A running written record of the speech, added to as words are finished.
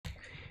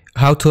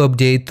How to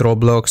update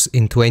Roblox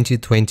in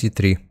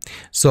 2023.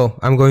 So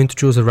I'm going to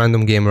choose a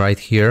random game right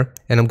here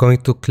and I'm going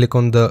to click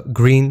on the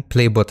green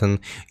play button.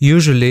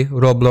 Usually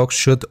Roblox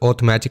should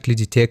automatically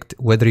detect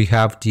whether you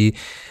have the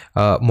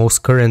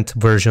most current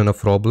version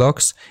of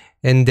Roblox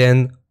and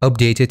then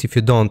update it if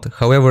you don't.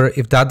 However,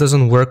 if that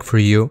doesn't work for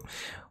you,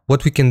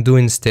 what we can do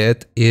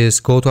instead is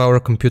go to our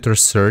computer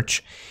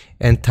search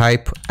and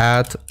type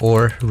add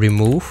or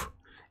remove,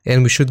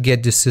 and we should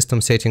get this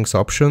system settings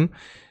option.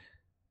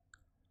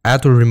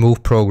 Add or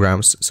remove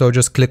programs, so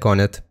just click on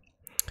it.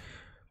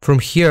 From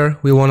here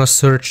we want to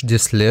search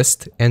this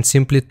list and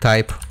simply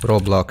type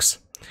Roblox.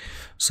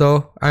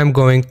 So I'm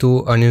going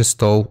to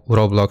uninstall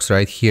Roblox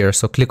right here,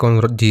 so click on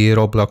the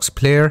Roblox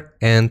player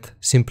and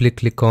simply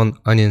click on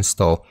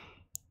uninstall.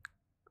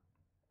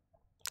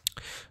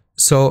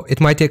 So it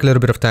might take a little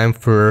bit of time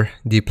for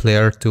the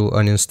player to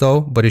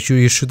uninstall, but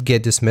you should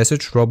get this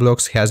message: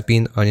 Roblox has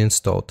been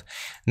uninstalled.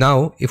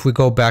 Now, if we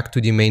go back to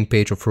the main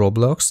page of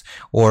Roblox,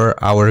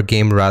 or our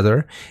game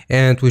rather,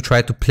 and we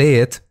try to play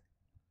it,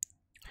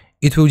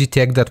 it will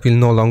detect that we'll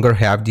no longer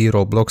have the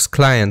Roblox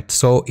client.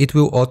 So it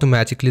will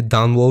automatically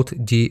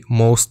download the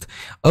most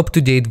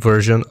up-to-date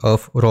version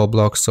of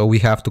Roblox. So we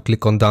have to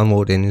click on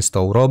download and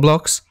install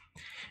Roblox,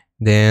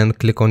 then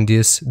click on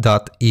this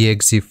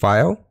 .exe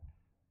file.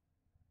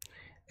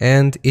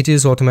 And it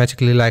is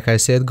automatically, like I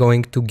said,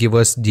 going to give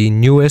us the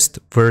newest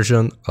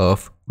version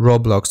of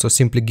Roblox. So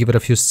simply give it a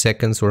few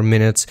seconds or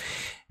minutes,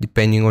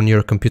 depending on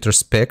your computer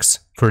specs,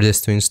 for this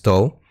to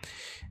install.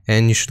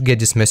 And you should get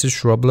this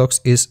message: Roblox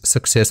is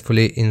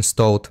successfully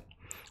installed.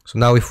 So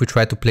now if we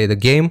try to play the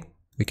game,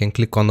 we can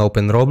click on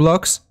open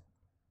Roblox.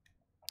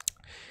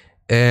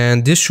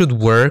 And this should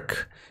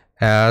work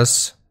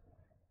as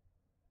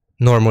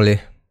normally,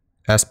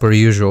 as per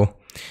usual.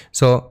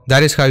 So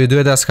that is how you do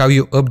it. That's how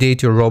you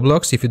update your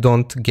Roblox if you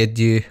don't get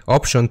the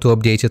option to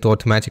update it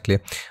automatically.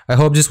 I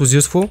hope this was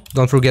useful.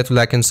 Don't forget to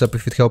like and sub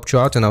if it helped you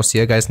out, and I'll see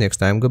you guys next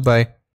time. Goodbye.